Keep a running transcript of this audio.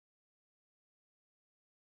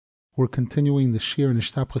We're continuing the Shir in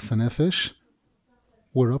Hishtapkhus HaNefesh.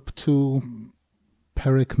 We're up to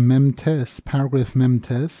paragraph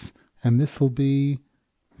Memtes, and this will be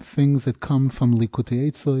things that come from Likutei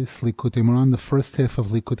Eitzos, Likutei Moran, the first half of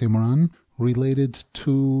Likutei Moran, related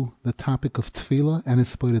to the topic of Tefillah and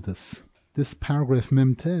Hispoidus. This paragraph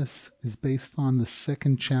Memtes is based on the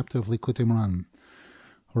second chapter of Likutei Moran.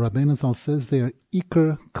 Rabbeinu Zal says there,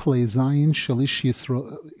 Iker Klei Zayin Shalish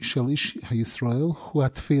Yisrael Hu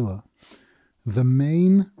HaTefillah. The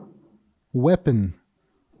main weapon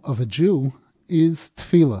of a Jew is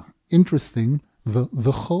Tefillah. Interesting,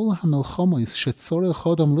 V'chol HaMelchomos Shetzorech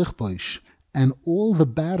Odam Lichboish, and all the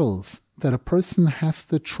battles that a person has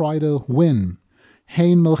to try to win,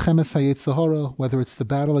 Hein Melchemes HaYetzahara, whether it's the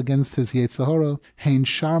battle against his Yetzahara, Hein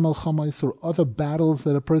Shar Melchomos, or other battles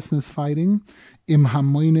that a person is fighting, Im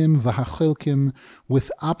Hamoinim V'Hachelkim, with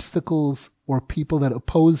obstacles or people that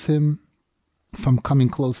oppose him from coming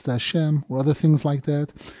close to Hashem, or other things like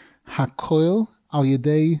that. Hakoil Al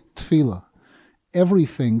Yedei Tefillah.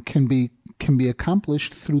 Everything can be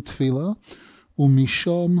accomplished through Tefillah.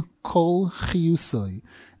 Umishom Kol Chiyusoi.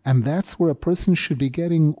 And that's where a person should be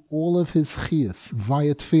getting all of his chiyus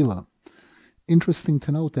via tefillah. Interesting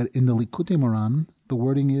to note that in the Likutei Moran, the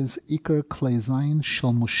wording is Iker Klei Zayin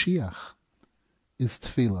Shel Moshiach is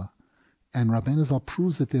tefillah. And Rabbeinu Zal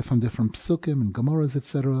proves it there from different psukim and Gemaras,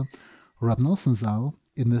 etc. Rab Nosson Zal,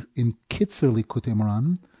 in Kitzer Likutei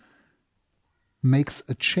Moran, makes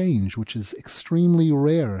a change, which is extremely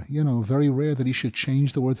rare, very rare that he should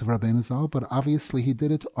change the words of Rabbeinu Zal, but obviously he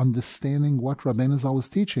did it understanding what Rabbeinu Zal was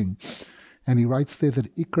teaching. And he writes there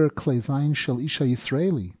that Iker Klei Zayin Shel Isha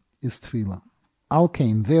Yisraeli is Tefillah.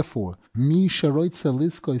 Alkein, therefore, Mi Sheroitze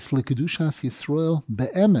Lizkois Likedushas Yisrael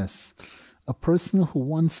Be'emes, a person who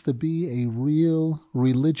wants to be a real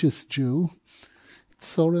religious Jew,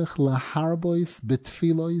 Tzorech laharbois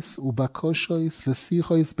betfilois ubakoshois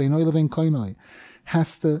v'sichois beinoi levein koinoi,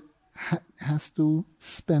 has to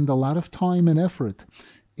spend a lot of time and effort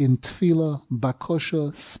in tefillah,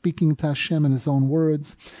 bakosha, speaking to Hashem in his own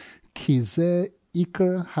words. Ki ze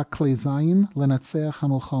iker haklei zayin lenatzeach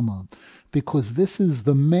hamilchama, because this is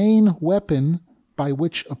the main weapon by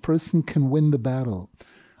which a person can win the battle.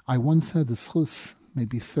 I once had the schus,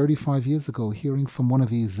 maybe 35 years ago, hearing from one of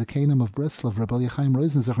the Zakenim of Breslov, Rabbi Chaim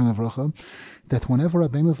Rosen, that whenever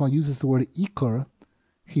Rabbeinu Zal uses the word Ikar,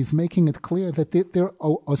 he's making it clear that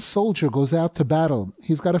a soldier goes out to battle.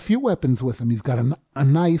 He's got a few weapons with him. He's got a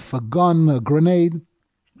knife, a gun, a grenade,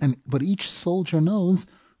 but each soldier knows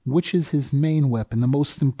which is his main weapon, the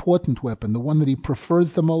most important weapon, the one that he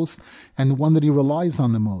prefers the most, and the one that he relies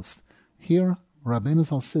on the most. Here, Rabbeinu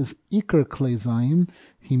Zal says Iker Klei Zayin.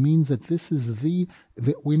 He means that this is we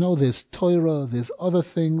know there's Torah, there's other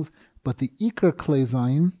things, but the Iker Klei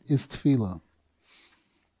Zayin is Tefillah.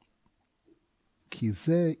 Ki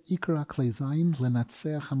ze Iker Klei Zayin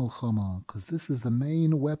lenatzeach hamilchama, because this is the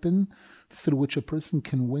main weapon through which a person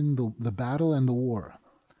can win the battle and the war.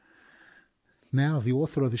 Now, the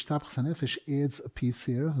author of Hishtapkhus HaNefesh adds a piece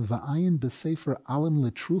here, Va'ayin b'sefer Alam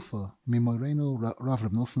L'Trufa Mimoreinu Rav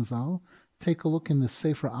Nosson Zal. Take a look in the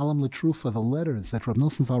Sefer Alam L'Trufa, the letters that Rab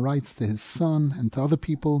Nosson Zal writes to his son and to other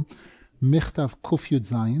people, Michtav Kuf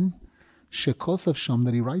Yud Zayin, Shekosav Sham,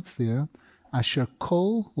 that he writes there, Asher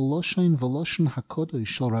Kol Loshin V'Loshin HaKodesh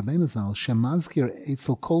Shel Rabbeinu Zal, Shemazkir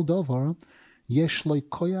Eitzel Kol Dovar, Yesh Loi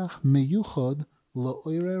Koyach Meyuchod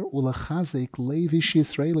Lo'orer Ulachazek Levish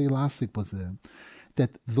Yisraeli Lasik Bozeh.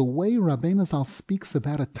 That the way Rabbeinu Zal speaks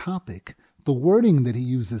about a topic, the wording that he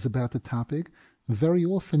uses about the topic, very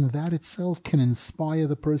often that itself can inspire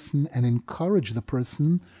the person and encourage the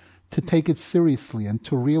person to take it seriously and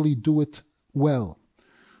to really do it well.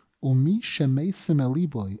 Umi shemeisim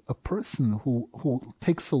eliboy, a person who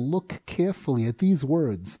takes a look carefully at these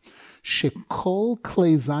words, shekol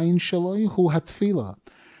klei zayin shaloi hu hatfila,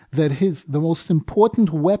 that the most important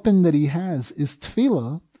weapon that he has is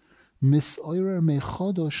tefillah, misoirer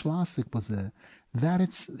mechodosh lasik bazeh,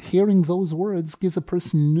 that hearing those words gives a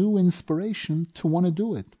person new inspiration to want to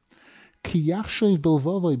do it. Ki yachshav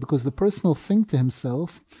belvavoi, because the person will think to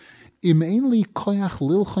himself, Im einli koyach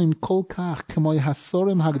lilchaim kol kach k'moy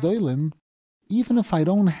hasorim hagdoilim, even if I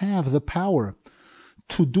don't have the power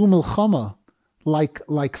to do milchama like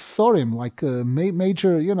sorim, like a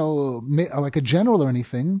major, like a general or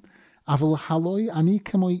anything, avol haloi ani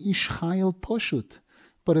k'moy ish chayil poshut,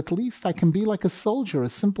 but at least I can be like a soldier, a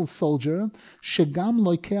simple soldier, shegam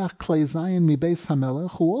loikeach klei zayin mi beis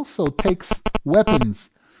hamelech, who also takes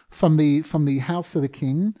weapons from the house of the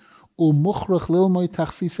king, umuchrach lilmoy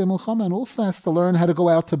tachsisei milchama, and also has to learn how to go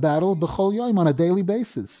out to battle b'chol yom on a daily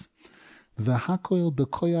basis. V'hakoil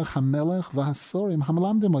b'koyach hamelech v'hasorim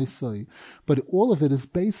hamalamdim oisoi. But all of it is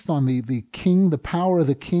based on the king, the power of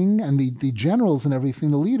the king, and the generals and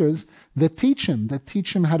everything, the leaders, that teach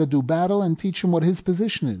him how to do battle and teach him what his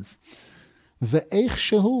position is. Ve'eich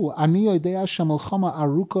shehu ani yodea shamelchama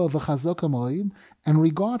aruka v'chazoka moed. And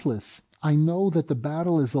regardless, I know that the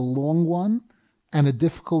battle is a long one and a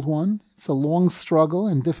difficult one. It's a long struggle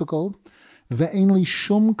and difficult. Ve'enli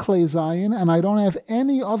shum klei zayin, and I don't have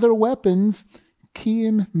any other weapons,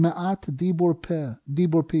 kiim me'at dibur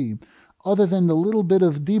pi, other than the little bit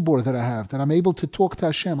of dibur that I have, that I'm able to talk to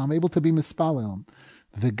Hashem, I'm able to be mispalel.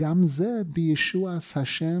 Ve'gam zeh b'yeshuas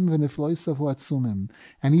Hashem v'nifloisav atzumim.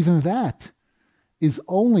 And even that is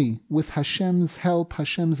only with Hashem's help,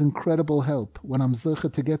 Hashem's incredible help, when I'm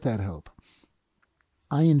zoche to get that help.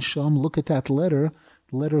 Ayin Sham, look at that letter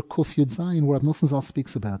Kuf Yud Zayin, where Abnussan Zal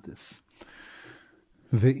speaks about this.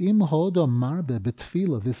 Ve'im hodo marbe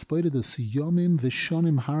betfila v'spoidus yomim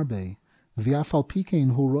v'shonim harbe v'afal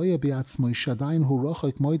pikein hu roya bi'atzmo shadayin hu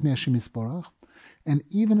rochot moed me'Hashem yisborach. And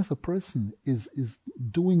even if a person is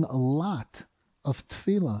doing a lot of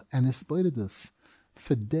tefillah and ispoidus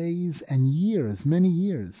for days and years, many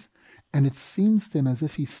years, and it seems to him as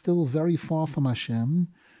if he's still very far from Hashem,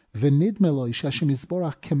 v'nidmeloi sh'Hashem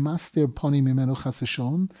yisborach kemaster ponim imenu chas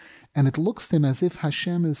v'sholom, and it looks to him as if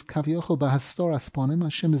Hashem is kavyochel b'hastoras ponim,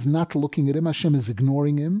 Hashem is not looking at him, Hashem is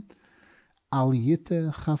ignoring him. Al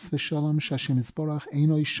yite chas v'sholom sh'Hashem yisborach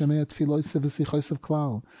eino yishmei tfiloise v'sichoisav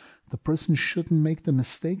klal. The person shouldn't make the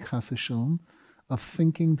mistake, chas v'sholom, of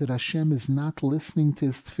thinking that Hashem is not listening to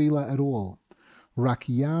his tefillah at all. Rak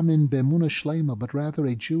yamin be'emuna shleima, but rather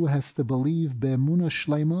a Jew has to believe be'emuna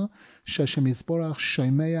shleima sh'Hashem yisborach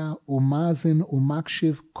shomeya umazin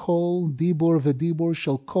umakshiv kol dibur v'dibur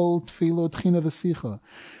shel kol tefillah tchina v'sicha,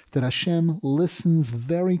 that Hashem listens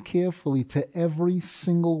very carefully to every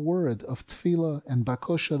single word of tefillah and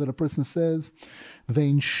bakosha that a person says.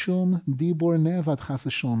 Ve'in shum dibur nevad chas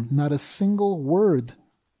v'sholom, not a single word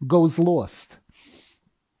goes lost.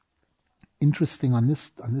 Interesting on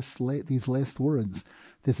these last words,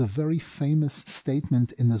 there's a very famous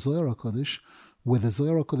statement in the Zohar HaKodesh where the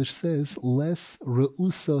Zohar HaKodesh says, Les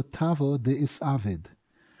reuso tavo de'is avid.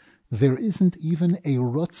 There isn't even a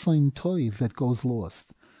rotzain toiv that goes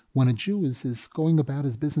lost. When a Jew is going about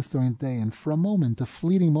his business during the day, and for a moment, a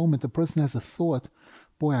fleeting moment, a person has a thought,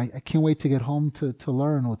 boy, I can't wait to get home to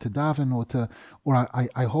learn or to daven or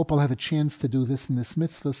I hope I'll have a chance to do this in this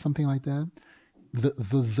mitzvah, something like that.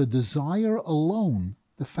 The desire alone,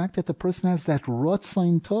 the fact that the person has that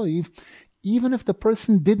rotzain toiv, even if the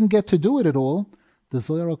person didn't get to do it at all, the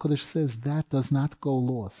Zohar HaKodesh says that does not go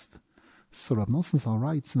lost. So Rav Nosson Zal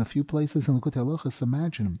writes in a few places in the Likutei Halachos,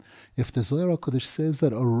 imagine if the Zohar HaKodesh says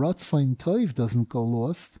that a rotzain toiv doesn't go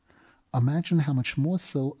lost, imagine how much more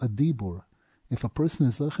so a dibur. If a person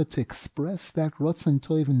is zoche to express that rotzain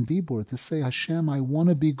toiv in dibur, to say, Hashem, I want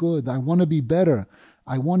to be good, I want to be better,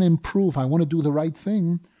 I want to improve, I want to do the right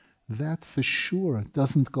thing, that for sure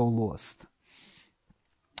doesn't go lost.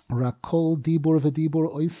 Rakol dibur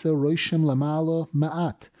v'dibur oise roishem lamalo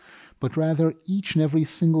ma'at. But rather, each and every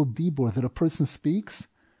single dibur that a person speaks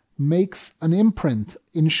makes an imprint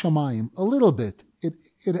in Shamayim, a little bit.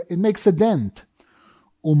 It makes a dent.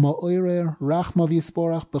 Uma'oirer rachma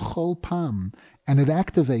v'yisborach b'chol pam, and it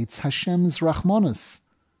activates Hashem's rachmanas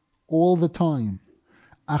all the time.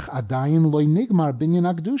 Ach adayin loy nigmar binyan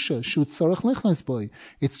akdusha shu tzorach lichnos boy.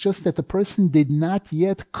 It's just that the person did not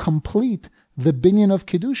yet complete the binyan of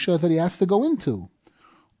kedusha that he has to go into.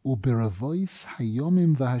 Uberavois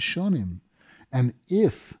hayomim v'hashonim, and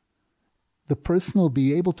if the person will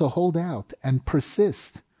be able to hold out and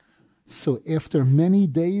persist, so after many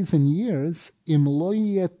days and years, im lo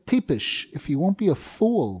yeh tipish, if he won't be a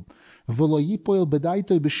fool, v'lo yipoil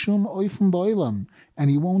b'daitoi b'shum oifim ba'olam, and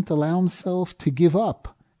he won't allow himself to give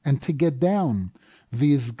up and to get down,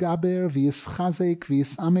 v'yizgaber v'yizchazek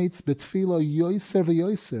v'yizametz betfilo yoiser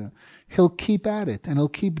v'yoiser, he'll keep at it and he'll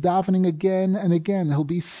keep davening again and again. He'll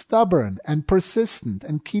be stubborn and persistent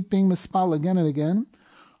and keep being mispal again and again.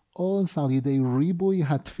 Oz al yidei ribui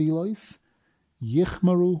hatfilois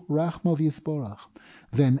yichmaru rachma v'yisborach.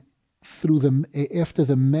 Then after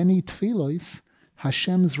the many tfilos,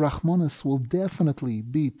 Hashem's rachmanas will definitely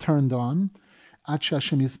be turned on. Ad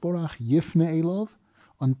Hashem yisborach yifne elov,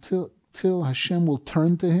 until Hashem will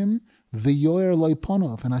turn to him, v'yoyer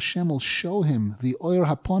loiponov, and Hashem will show him the oyer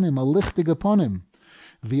haponim, a lichtig haponim,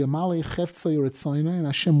 v'yamalei cheftzoi retzoinai, and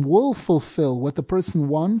Hashem will fulfill what the person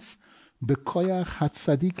wants, b'koyach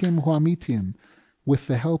hatzadikim huamitim, with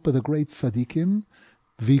the help of the great tzadikim,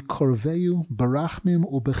 v'korveyu barachmim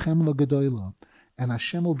ubechem lo gedoylo, and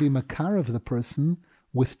Hashem will be makar of the person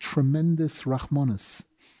with tremendous rachmanis.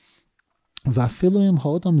 And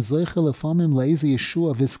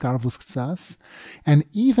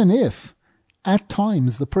even if at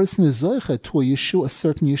times the person is zeicha to a Yeshua, a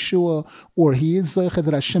certain Yeshua, or he is zeicha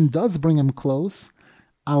that Hashem does bring him close,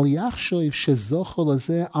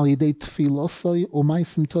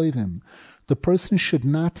 the person should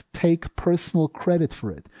not take personal credit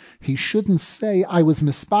for it. He shouldn't say, I was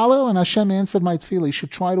mispalel and Hashem answered my tefillah. He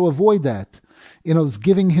should try to avoid that. It's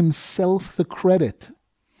giving himself the credit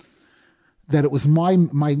that it was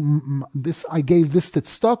this, I gave this to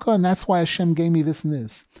tzedakah, and that's why Hashem gave me this and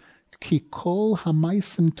this. Ki kol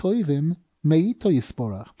hamaisim toivim meito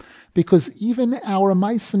yisporach. Because even our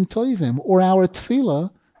maisim toivim, or our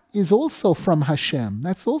tefillah, is also from Hashem.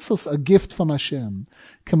 That's also a gift from Hashem.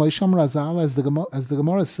 Kemoisham Razal, as the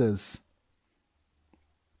Gemara says,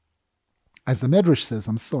 as the Medrash says,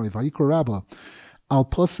 Vayikra Rabbah, Al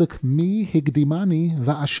posuk mi higdimani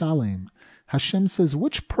va'ashalem. Hashem says,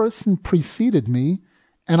 which person preceded me,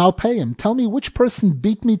 and I'll pay him. Tell me which person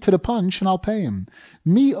beat me to the punch, and I'll pay him.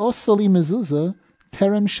 Mi osali mezuzah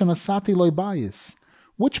terem shenasati loy bayis.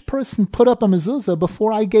 Which person put up a mezuzah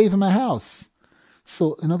before I gave him a house?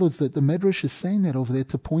 So, in other words, the Medrash is saying that over there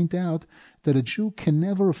to point out that a Jew can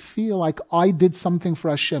never feel like I did something for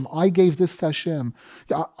Hashem. I gave this to Hashem.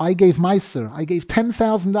 I gave Meiser. I gave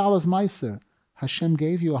 $10,000 Meiser. Hashem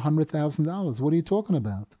gave you $100,000. What are you talking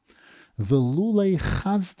about? Velulei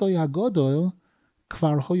chaztoi hagodol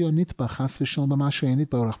kvar hoyo nitbach chas v'shalom b'mashay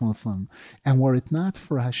nitbach rachman litzlan. And were it not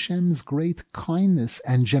for Hashem's great kindness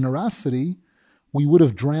and generosity, we would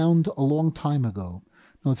have drowned a long time ago.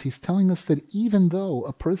 Notice he's telling us that even though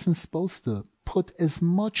a person's supposed to put as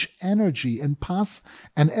much energy and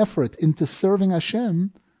effort into serving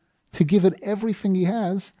Hashem, to give it everything he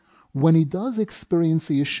has, when he does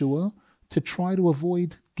experience a Yeshua, to try to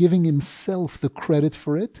avoid giving himself the credit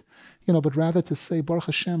for it, but rather to say, Baruch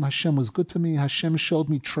Hashem, Hashem was good to me, Hashem showed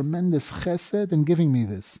me tremendous chesed in giving me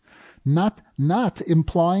this. Not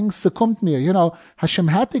implying sekumt mir. Hashem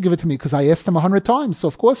had to give it to me because I asked him 100 times, so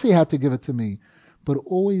of course he had to give it to me. But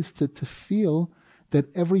always to feel that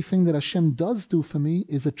everything that Hashem does do for me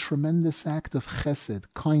is a tremendous act of chesed,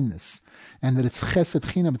 kindness, and that it's chesed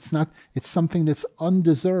chinam. It's something that's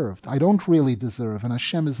undeserved. I don't really deserve, and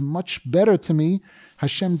Hashem is much better to me.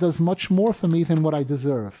 Hashem does much more for me than what I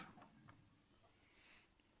deserve.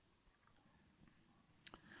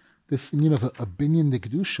 This, a binyan de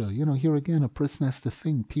kedusha, here again, a person has to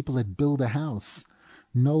think. People that build a house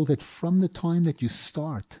know that from the time that you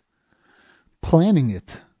start planning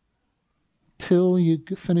it, till you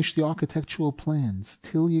finish the architectural plans,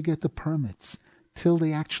 till you get the permits, till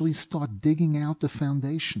they actually start digging out the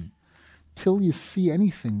foundation, till you see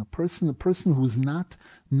anything. A person who's not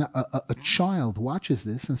a child watches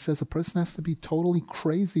this and says a person has to be totally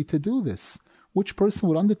crazy to do this. Which person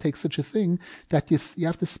would undertake such a thing that you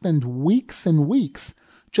have to spend weeks and weeks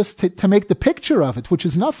just to make the picture of it, which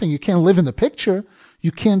is nothing. You can't live in the picture.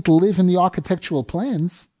 You can't live in the architectural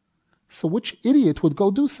plans. So which idiot would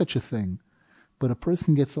go do such a thing? But a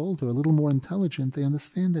person gets older, a little more intelligent, they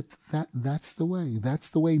understand that's the way. That's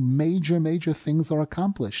the way major things are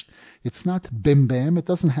accomplished. It's not bim bam. It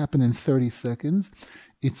doesn't happen in 30 seconds.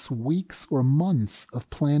 It's weeks or months of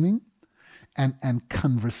planning and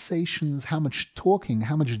conversations, how much talking,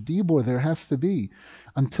 how much dibur there has to be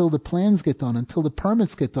until the plans get done, until the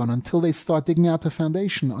permits get done, until they start digging out the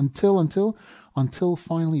foundation, until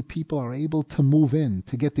finally people are able to move in,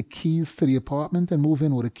 to get the keys to the apartment and move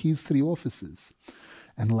in, or the keys to the offices.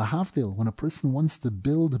 And lahavdil, when a person wants to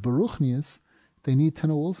build baruchnius, they need to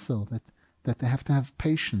know also that they have to have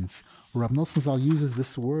patience. Rav Nosson Zal uses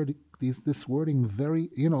this wording very,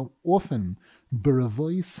 often.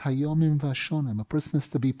 Beravois hayomim vashonim. A person has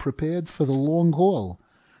to be prepared for the long haul,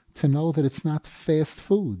 to know that it's not fast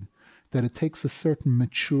food, that it takes a certain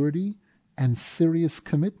maturity and serious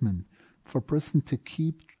commitment for a person to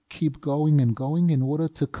keep going and going in order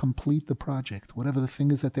to complete the project, whatever the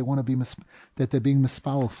thing is that they want to be that they're being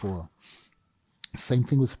mispalel for. Same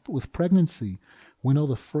thing with pregnancy. We know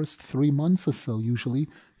the first 3 months or so, usually,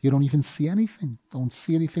 you don't even see anything. Don't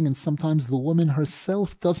see anything, and sometimes the woman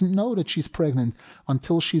herself doesn't know that she's pregnant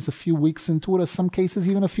until she's a few weeks into it, or some cases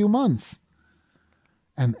even a few months.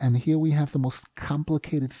 And here we have the most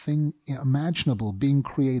complicated thing imaginable being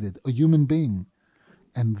created, a human being.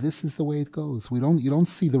 And this is the way it goes. You don't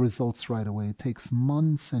see the results right away. It takes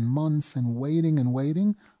months and months and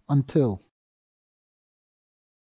waiting until